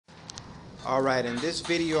Alright, in this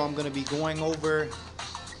video I'm going to be going over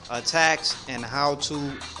attacks and how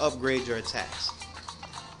to upgrade your attacks.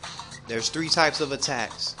 There's three types of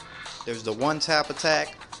attacks. There's the 1-tap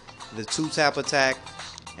attack, the 2-tap attack,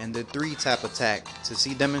 and the 3-tap attack. To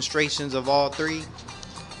see demonstrations of all three,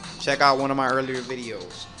 check out one of my earlier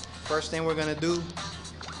videos. First thing we're going to do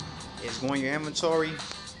is go in your inventory,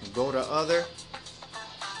 go to other,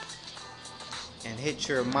 and hit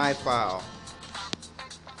your my file.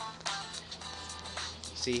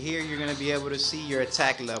 See here, you're going to be able to see your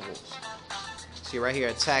attack levels. See right here,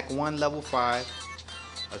 attack 1 level 5,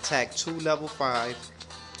 attack 2 level 5,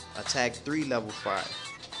 attack 3 level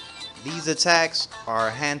 5. These attacks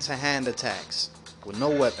are hand-to-hand attacks with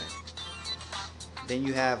no weapon. Then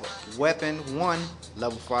you have weapon 1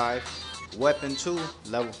 level 5, weapon 2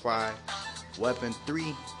 level 5, weapon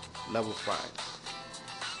 3 level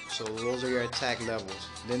 5. So those are your attack levels.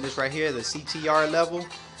 Then this right here, the CTR level,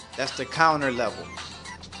 that's the counter level.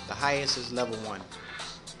 The highest is level 1.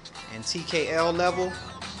 And TKL level,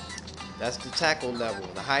 that's the tackle level.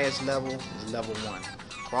 The highest level is level 1.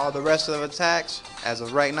 For all the rest of the attacks, as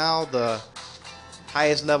of right now, the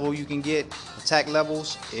highest level you can get, attack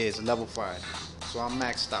levels, is level 5. So I'm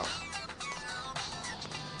maxed out.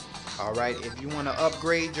 Alright, if you want to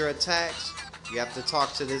upgrade your attacks, you have to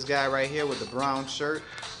talk to this guy right here with the brown shirt.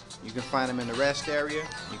 You can find him in the rest area.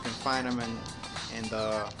 You can find him in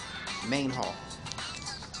the main hall.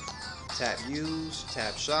 Tap use,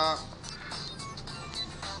 tap shop,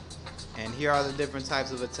 and here are the different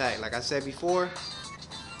types of attack. Like I said before,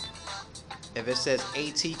 if it says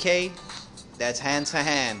ATK, that's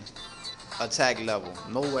hand-to-hand attack level,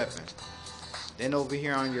 no weapon. Then over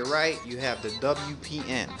here on your right, you have the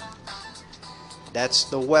WPN. That's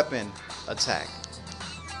the weapon attack.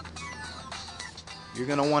 You're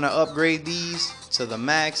gonna want to upgrade these to the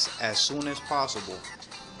max as soon as possible.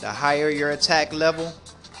 The higher your attack level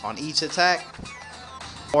on each attack,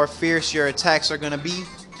 the more fierce your attacks are going to be,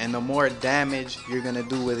 and the more damage you're going to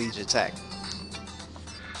do with each attack.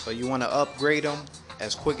 So you want to upgrade them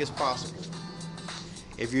as quick as possible.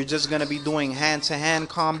 If you're just going to be doing hand-to-hand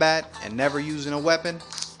combat and never using a weapon,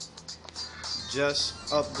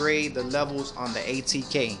 just upgrade the levels on the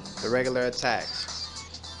ATK, the regular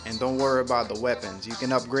attacks, and don't worry about the weapons. You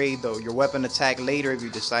can upgrade your weapon attack later if you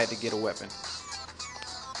decide to get a weapon.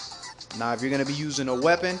 Now if you're going to be using a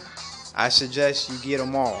weapon, I suggest you get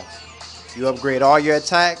them all. You upgrade all your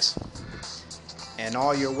attacks and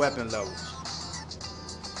all your weapon levels.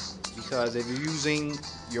 Because if you're using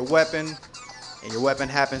your weapon and your weapon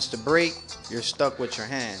happens to break, you're stuck with your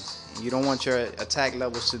hands. And you don't want your attack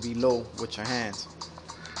levels to be low with your hands.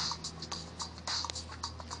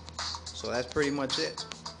 So that's pretty much it.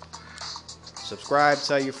 Subscribe,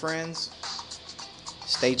 tell your friends.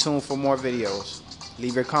 Stay tuned for more videos.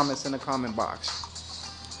 Leave your comments in the comment box.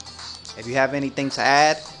 If you have anything to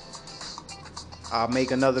add, I'll make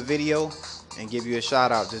another video and give you a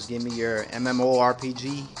shout out. Just give me your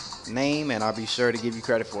MMORPG name and I'll be sure to give you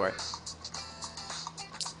credit for it.